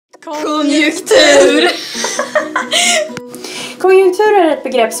Konjunktur! Konjunktur är ett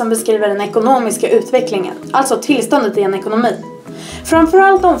begrepp som beskriver den ekonomiska utvecklingen, alltså tillståndet i en ekonomi.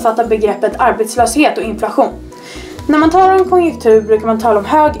 Framförallt omfattar begreppet arbetslöshet och inflation. När man talar om konjunktur brukar man tala om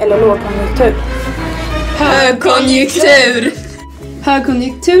hög- eller lågkonjunktur. Högkonjunktur!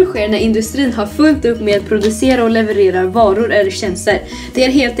 Högkonjunktur sker när industrin har fullt upp med att producera och leverera varor eller tjänster. Det är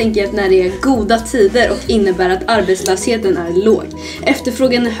helt enkelt när det är goda tider och innebär att arbetslösheten är låg.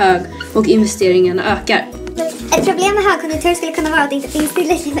 Efterfrågan är hög och investeringarna ökar. Ett problem med högkonjunktur skulle kunna vara att det inte finns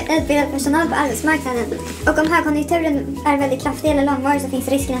tillräckligt med utbildad personal på arbetsmarknaden. Och om högkonjunkturen är väldigt kraftig eller långvarig så finns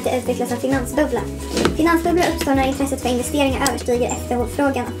risken att det utvecklas en finansbubbla. Finansbubbla uppstår när intresset för investeringar överstiger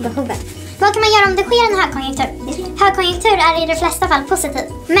efterfrågan och behovet. Vad kan man göra om det sker en högkonjunktur? Högkonjunktur är i de flesta fall positiv,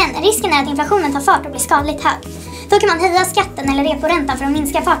 men risken är att inflationen tar fart och blir skadligt hög. Då kan man höja skatten eller reporäntan för att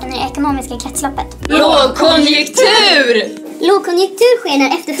minska farten i det ekonomiska kretsloppet. Lågkonjunktur! Lågkonjunktur sker när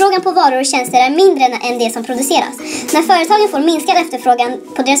efterfrågan på varor och tjänster är mindre än det som produceras. När företagen får minskad efterfrågan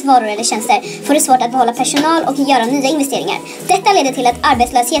på deras varor eller tjänster får det svårt att behålla personal och göra nya investeringar. Detta leder till att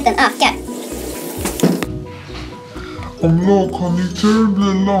arbetslösheten ökar. Om lågkonjunktur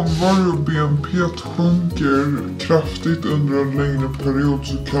blir långvarig och BNP sjunker kraftigt under en längre period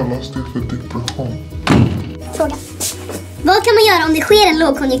så kallas det för depression. Fråga. Vad kan man göra om det sker en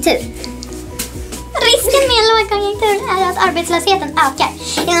lågkonjunktur? Risken med en lågkonjunktur är att arbetslösheten ökar.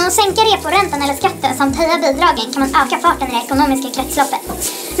 Genom att sänka reporäntan eller skatten samt höja bidragen kan man öka farten i det ekonomiska kretsloppet.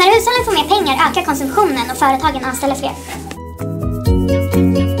 När hushållen får mer pengar ökar konsumtionen och företagen anställer fler.